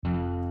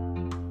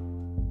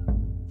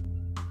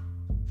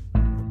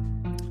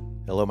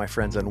Hello, my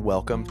friends, and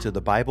welcome to the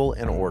Bible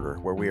in Order,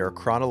 where we are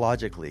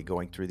chronologically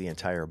going through the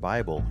entire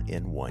Bible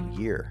in 1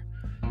 year.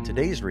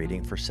 Today's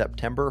reading for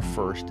September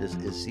 1st is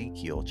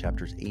Ezekiel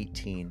chapters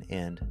 18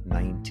 and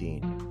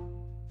 19.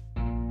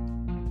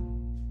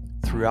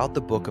 Throughout the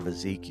book of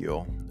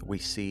Ezekiel, we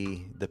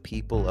see the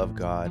people of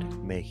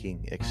God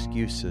making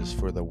excuses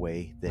for the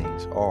way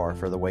things are,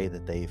 for the way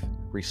that they've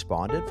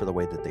responded, for the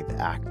way that they've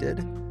acted.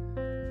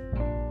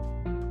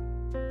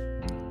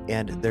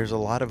 And there's a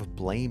lot of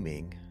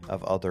blaming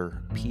of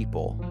other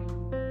people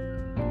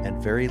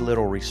and very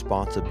little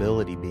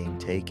responsibility being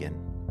taken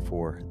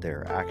for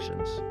their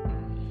actions.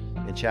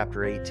 In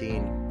chapter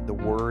 18, the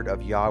word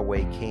of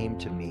Yahweh came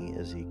to me,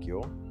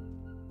 Ezekiel.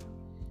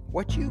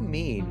 What do you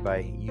mean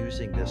by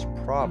using this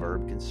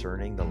proverb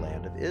concerning the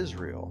land of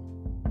Israel?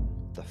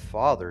 The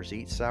fathers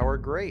eat sour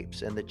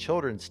grapes, and the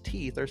children's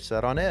teeth are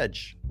set on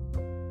edge.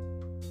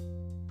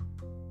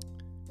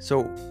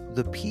 So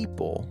the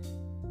people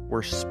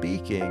were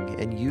speaking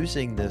and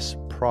using this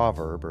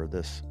proverb or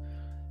this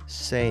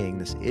saying,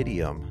 this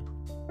idiom,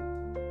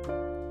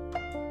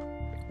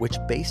 which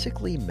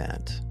basically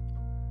meant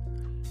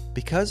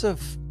because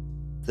of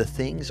the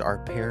things our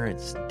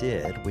parents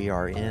did, we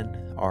are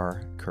in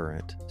our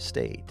current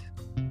state.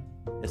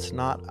 It's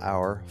not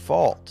our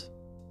fault.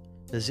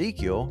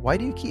 Ezekiel, why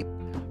do you keep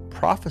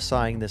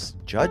prophesying this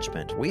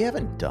judgment? We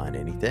haven't done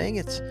anything.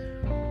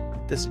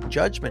 This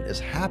judgment is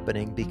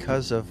happening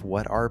because of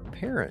what our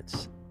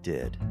parents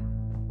did.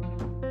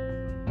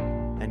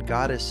 And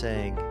God is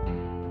saying,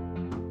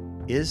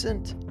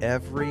 isn't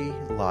every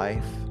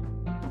life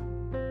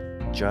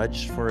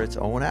judged for its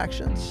own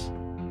actions?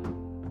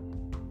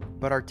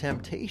 But our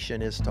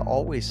temptation is to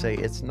always say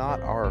it's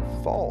not our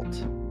fault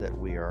that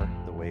we are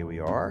the way we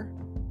are.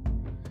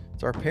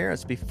 It's our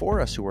parents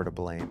before us who are to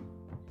blame.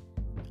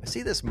 I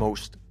see this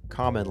most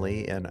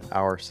commonly in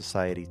our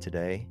society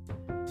today.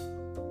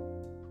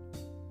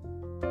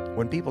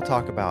 When people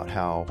talk about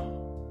how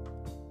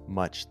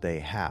much they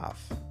have.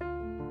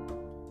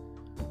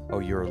 Oh,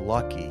 you're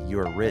lucky,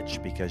 you're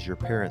rich because your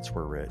parents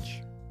were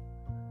rich.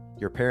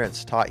 Your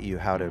parents taught you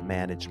how to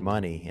manage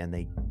money and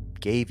they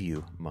gave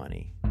you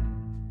money.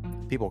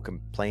 People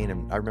complain,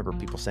 and I remember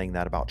people saying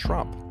that about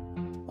Trump.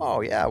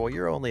 Oh yeah, well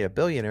you're only a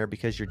billionaire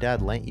because your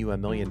dad lent you $1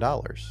 million.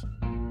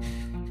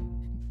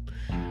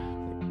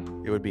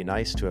 It would be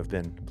nice to have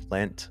been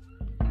lent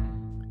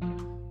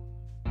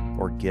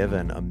or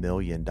given $1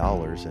 million in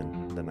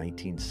the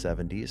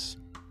 1970s.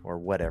 Or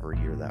whatever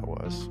year that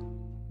was.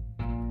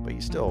 But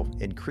you still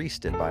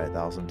increased it by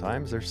 1,000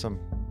 times. There's some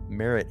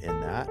merit in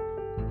that,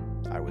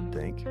 I would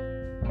think.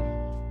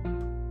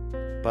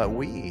 But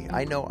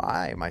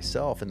I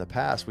myself in the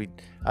past,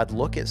 I'd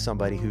look at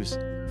somebody who's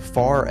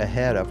far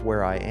ahead of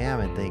where I am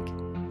and think,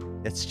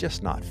 it's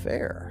just not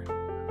fair.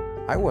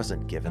 I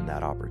wasn't given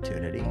that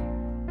opportunity.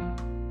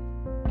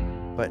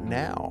 But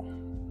now,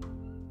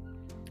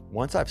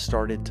 once I've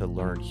started to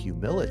learn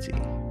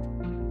humility,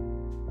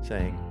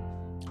 saying,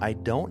 I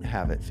don't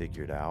have it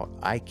figured out.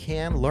 I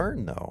can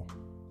learn, though.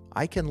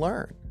 I can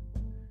learn.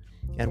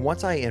 And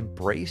once I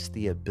embrace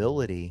the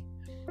ability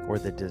or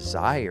the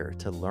desire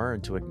to learn,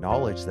 to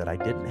acknowledge that I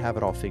didn't have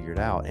it all figured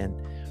out, and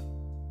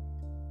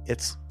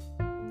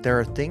there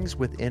are things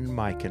within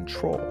my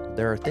control.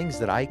 There are things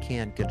that I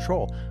can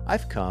control.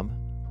 I've come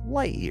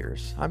light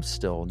years. I'm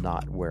still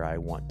not where I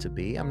want to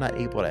be. I'm not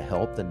able to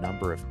help the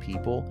number of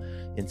people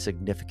in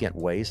significant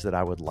ways that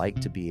I would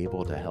like to be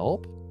able to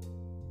help.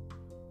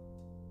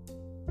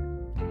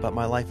 But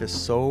my life is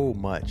so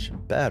much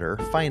better,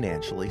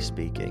 financially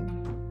speaking,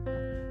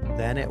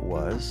 than it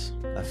was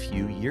a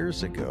few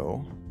years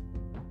ago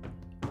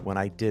when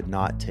I did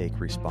not take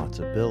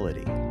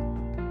responsibility.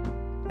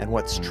 And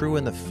what's true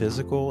in the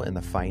physical, in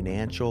the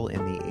financial,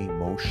 in the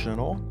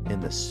emotional, in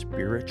the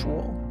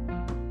spiritual,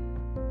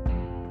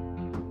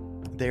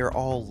 they are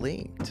all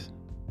linked.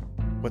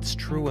 What's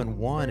true in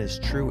one is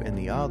true in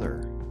the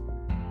other.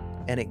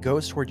 And it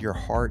goes toward your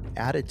heart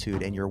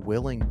attitude and your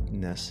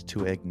willingness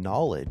to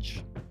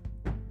acknowledge.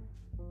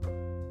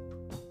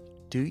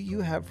 Do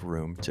you have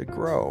room to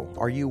grow?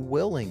 Are you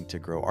willing to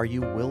grow? Are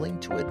you willing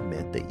to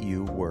admit that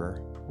you were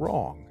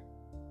wrong?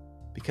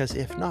 Because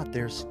if not,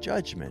 there's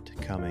judgment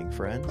coming,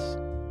 friends,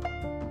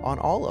 on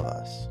all of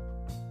us.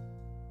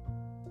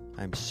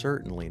 I'm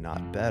certainly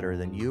not better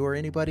than you or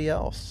anybody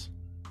else.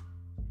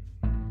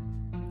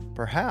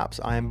 Perhaps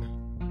I'm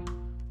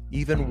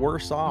even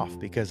worse off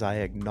because I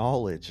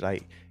acknowledged, I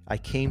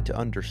came to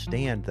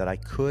understand that I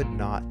could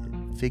not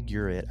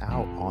figure it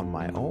out on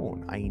my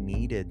own. I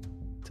needed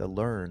to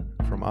learn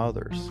from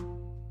others.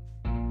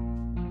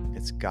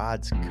 It's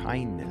God's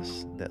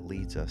kindness that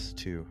leads us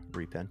to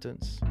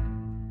repentance.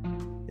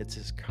 It's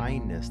His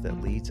kindness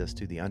that leads us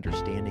to the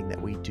understanding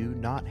that we do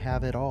not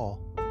have it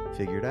all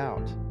figured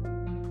out.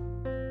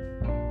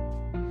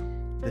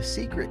 The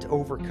secret to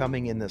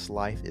overcoming in this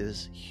life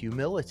is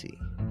humility.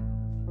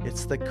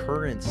 It's the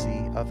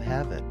currency of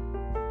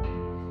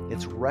heaven.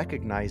 It's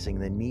recognizing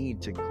the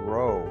need to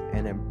grow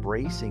and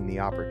embracing the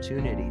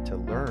opportunity to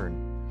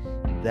learn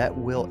that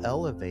will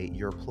elevate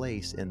your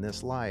place in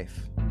this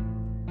life.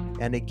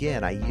 And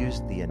again, I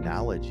used the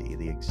analogy,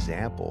 the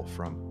example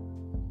from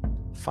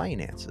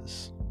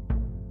finances.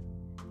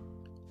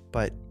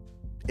 But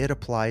it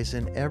applies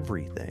in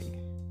everything.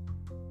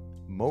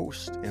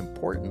 Most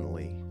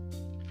importantly,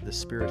 the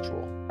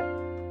spiritual.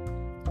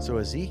 So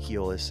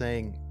Ezekiel is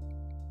saying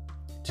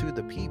to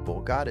the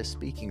people, God is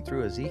speaking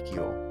through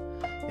Ezekiel,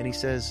 and he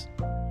says,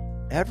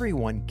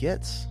 everyone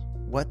gets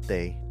what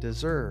they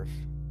deserve.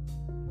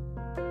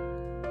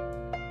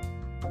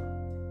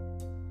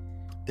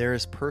 There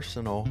is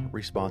personal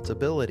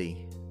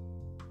responsibility.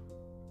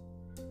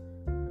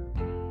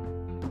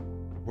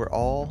 We're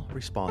all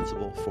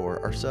responsible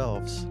for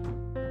ourselves.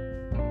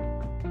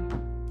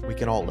 We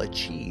can all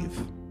achieve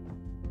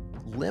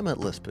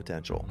limitless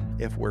potential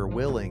if we're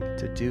willing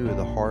to do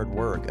the hard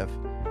work of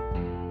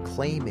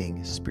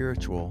claiming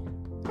spiritual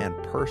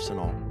and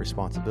personal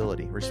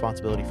responsibility.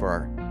 Responsibility for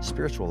our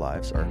spiritual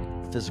lives, our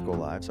physical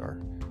lives,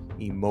 our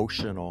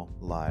emotional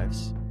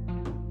lives.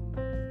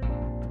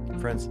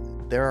 Friends,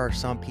 there are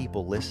some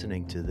people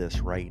listening to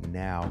this right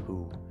now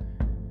who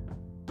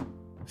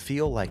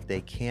feel like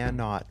they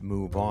cannot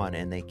move on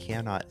and they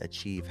cannot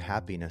achieve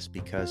happiness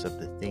because of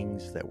the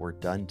things that were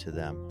done to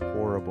them.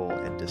 Horrible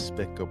and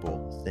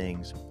despicable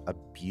things,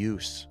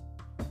 abuse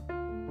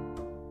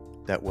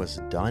that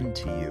was done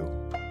to you.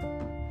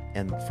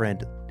 And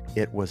friend,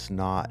 it was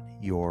not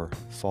your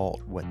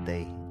fault what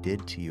they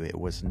did to you. It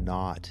was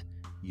not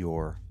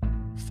your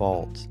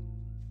fault.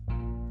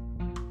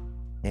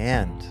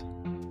 And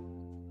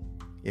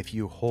if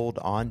you hold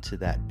on to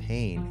that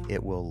pain,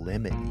 it will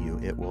limit you.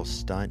 It will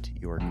stunt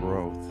your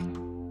growth.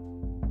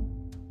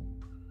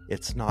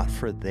 It's not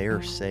for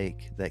their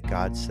sake that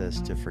God says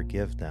to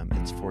forgive them.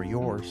 It's for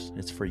yours.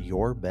 It's for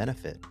your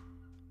benefit.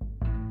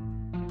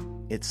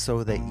 It's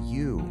so that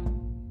you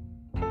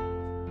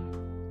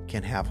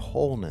can have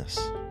wholeness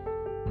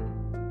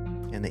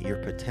and that your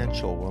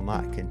potential will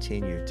not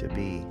continue to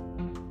be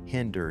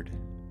hindered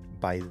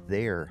by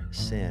their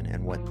sin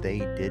and what they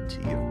did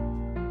to you.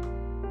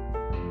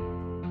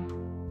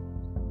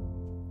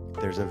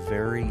 There's a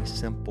very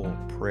simple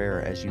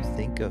prayer as you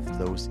think of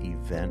those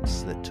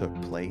events that took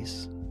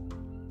place.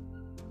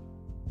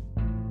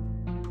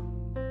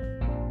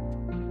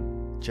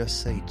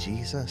 Just say,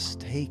 Jesus,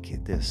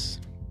 take this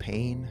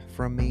pain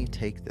from me,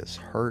 take this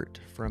hurt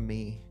from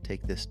me,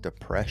 take this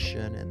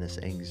depression and this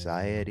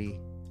anxiety.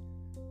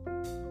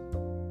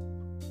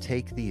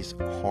 Take these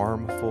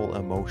harmful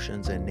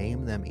emotions and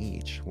name them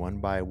each one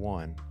by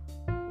one.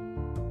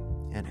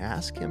 And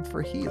ask him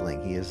for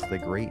healing. He is the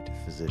great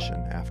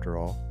physician after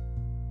all.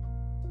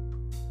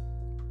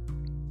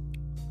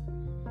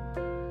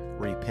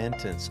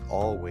 Repentance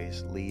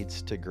always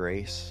leads to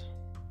grace.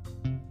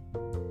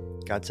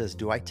 God says,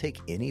 do I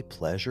take any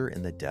pleasure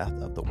in the death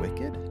of the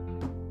wicked?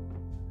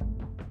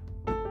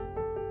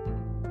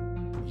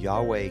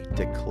 Yahweh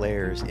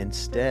declares,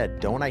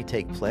 instead, don't I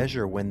take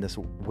pleasure when this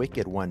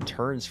wicked one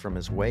turns from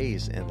his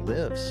ways and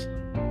lives?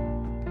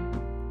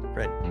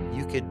 Friend,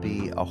 you could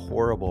be a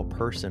horrible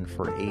person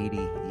for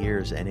 80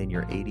 years and in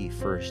your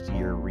 81st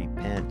year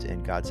repent,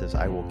 and God says,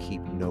 I will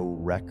keep no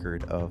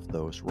record of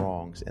those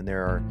wrongs. And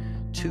there are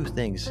two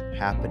things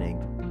happening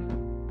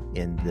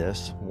in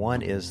this.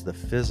 One is the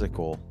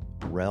physical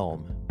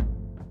realm.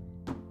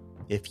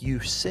 If you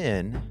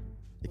sin,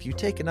 if you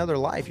take another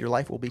life, your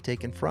life will be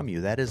taken from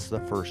you. That is the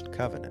first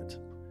covenant.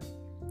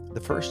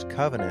 The first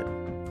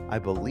covenant, I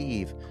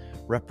believe,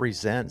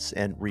 represents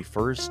and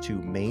refers to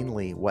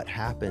mainly what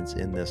happens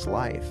in this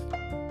life.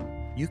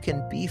 You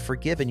can be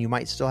forgiven. You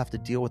might still have to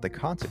deal with the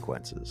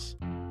consequences.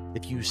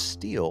 If you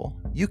steal,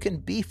 you can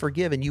be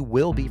forgiven. You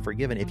will be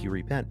forgiven if you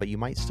repent, but you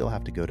might still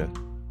have to go to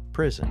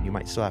prison. You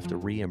might still have to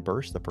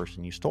reimburse the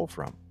person you stole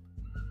from.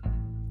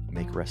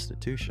 Make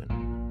restitution.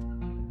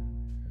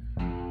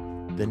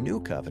 The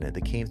new covenant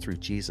that came through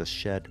Jesus'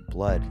 shed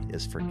blood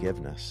is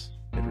forgiveness.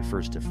 It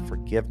refers to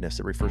forgiveness.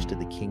 It refers to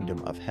the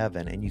kingdom of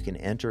heaven, and you can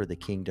enter the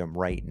kingdom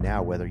right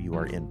now, whether you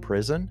are in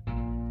prison,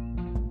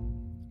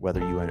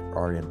 whether you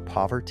are in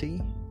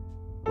poverty,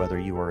 whether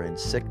you are in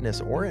sickness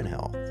or in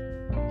health.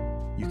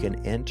 You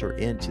can enter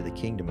into the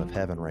kingdom of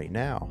heaven right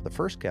now. The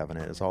first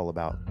covenant is all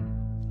about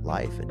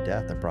life and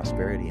death and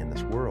prosperity in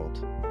this world.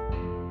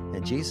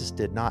 And Jesus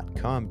did not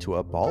come to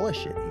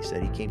abolish it. He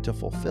said he came to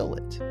fulfill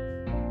it.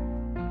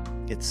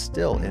 It's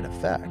still in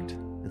effect.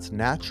 It's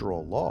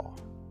natural law.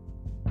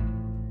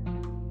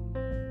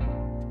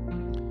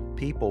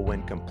 People,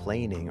 when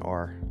complaining,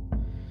 are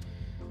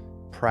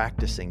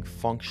practicing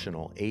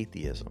functional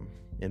atheism.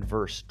 In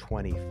verse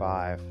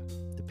 25,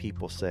 the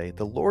people say,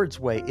 the Lord's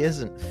way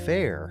isn't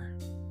fair.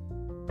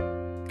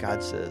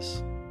 God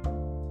says,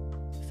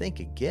 think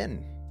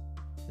again.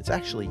 It's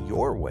actually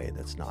your way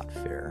that's not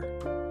fair.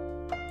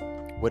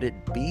 Would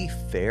it be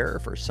fair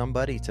for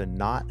somebody to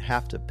not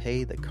have to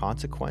pay the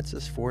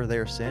consequences for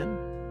their sin?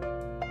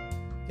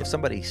 If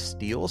somebody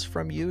steals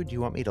from you, do you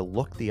want me to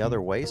look the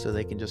other way so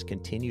they can just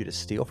continue to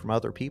steal from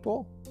other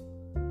people?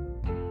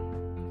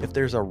 If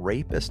there's a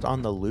rapist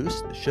on the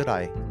loose, should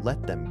I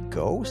let them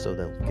go so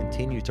they'll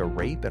continue to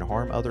rape and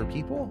harm other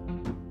people?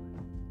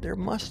 There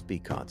must be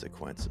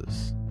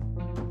consequences.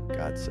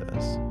 God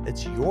says.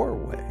 It's your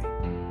way.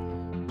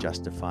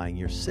 Justifying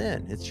your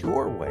sin, it's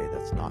your way.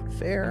 That's not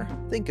fair.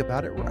 Think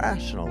about it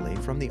rationally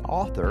from the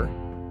author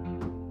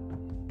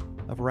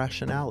of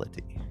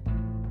rationality.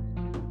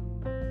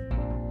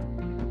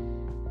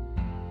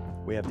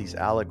 We have these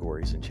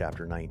allegories in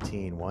chapter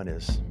 19. One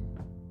is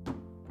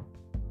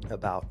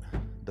about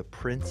the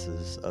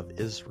princes of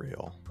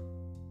Israel.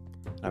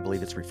 I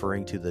believe it's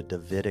referring to the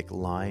Davidic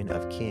line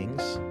of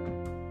kings.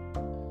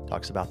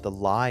 Talks about the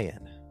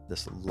lion,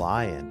 this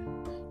lion.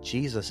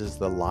 Jesus is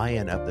the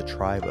lion of the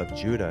tribe of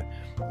Judah.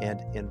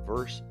 And in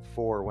verse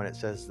 4, when it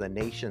says the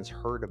nations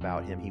heard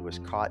about him, he was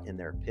caught in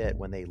their pit.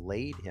 When they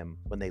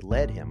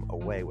led him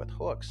away with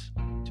hooks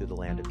to the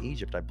land of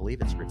Egypt, I believe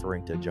it's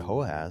referring to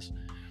Jehoahaz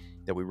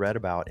that we read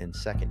about in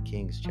 2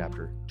 Kings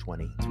chapter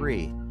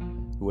 23,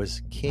 who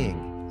was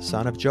king,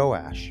 son of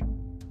Joash.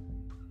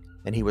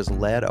 And he was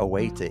led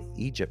away to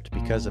Egypt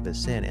because of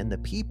his sin. And the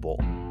people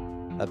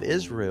of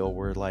Israel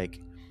were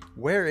like,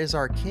 "Where is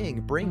our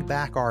king? Bring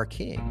back our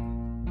king."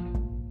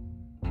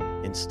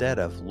 Instead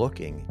of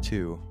looking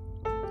to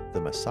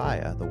the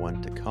Messiah, the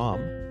one to come,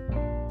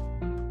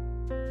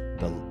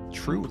 the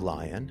true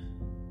lion,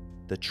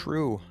 the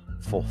true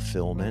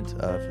fulfillment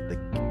of the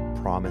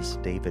promise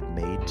David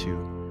made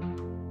to,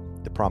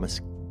 the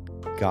promise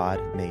God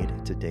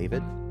made to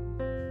David,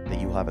 that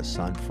you will have a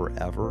son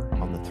forever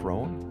on the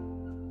throne,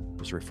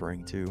 was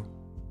referring to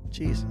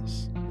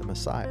Jesus, the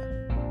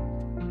Messiah.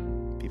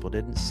 People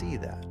didn't see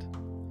that.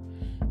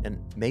 And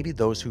maybe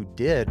those who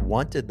did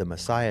wanted the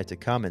Messiah to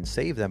come and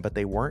save them, but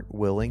they weren't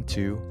willing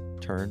to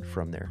turn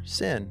from their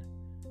sin.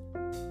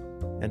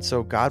 And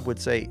so God would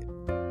say,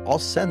 I'll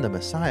send the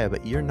Messiah,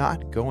 but you're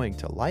not going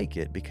to like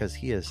it because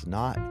he is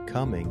not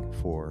coming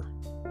for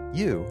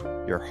you.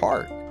 Your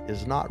heart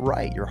is not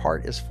right. Your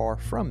heart is far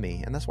from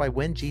me. And that's why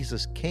when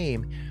Jesus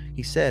came,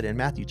 he said in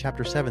Matthew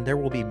chapter 7, there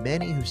will be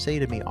many who say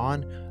to me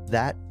on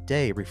that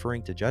day,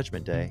 referring to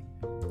Judgment Day,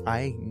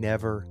 I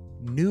never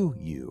knew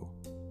you.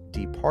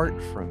 Depart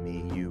from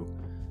me, you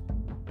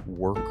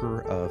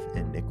worker of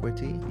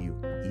iniquity, you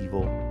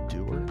evil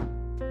doer.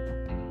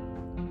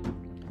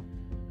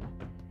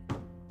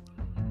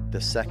 The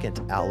second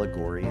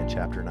allegory in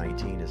chapter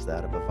 19 is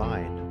that of a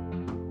vine.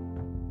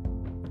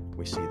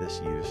 We see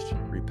this used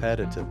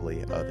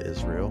repetitively of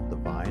Israel, the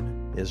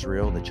vine,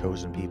 Israel, the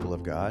chosen people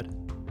of God.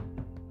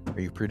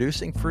 Are you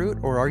producing fruit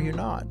or are you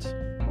not?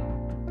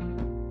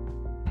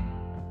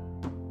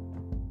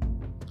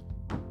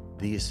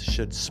 These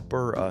should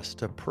spur us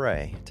to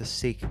pray, to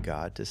seek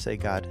God, to say,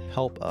 God,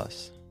 help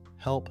us,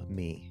 help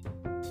me.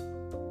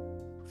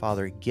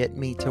 Father, get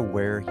me to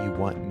where you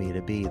want me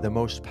to be. The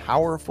most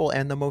powerful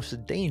and the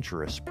most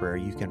dangerous prayer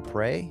you can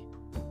pray,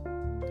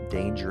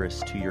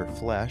 dangerous to your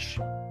flesh,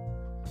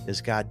 is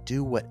God,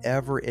 do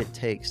whatever it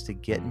takes to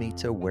get me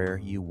to where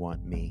you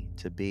want me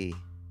to be.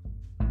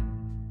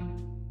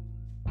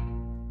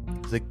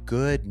 The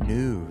good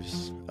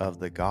news of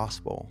the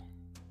gospel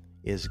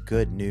is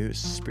good news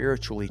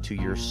spiritually to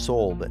your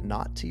soul, but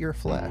not to your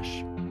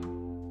flesh.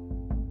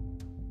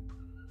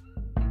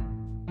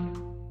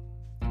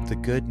 The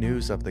good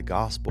news of the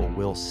gospel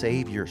will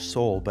save your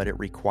soul, but it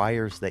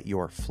requires that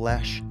your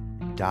flesh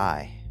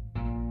die.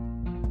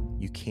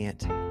 You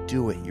can't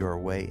do it your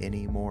way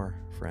anymore,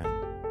 friend.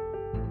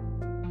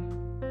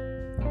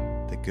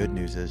 The good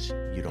news is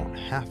you don't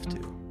have to.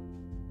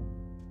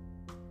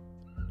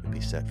 You'll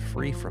be set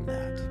free from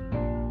that.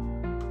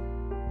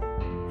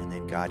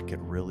 God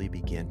could really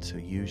begin to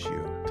use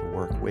you, to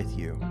work with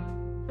you,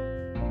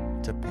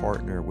 to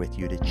partner with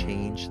you to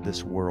change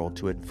this world,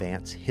 to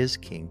advance his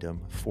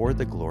kingdom for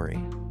the glory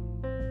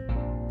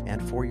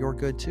and for your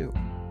good too.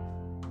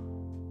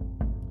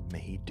 May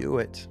he do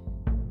it.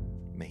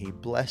 May he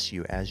bless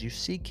you as you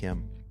seek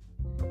him.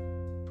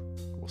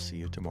 We'll see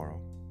you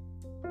tomorrow.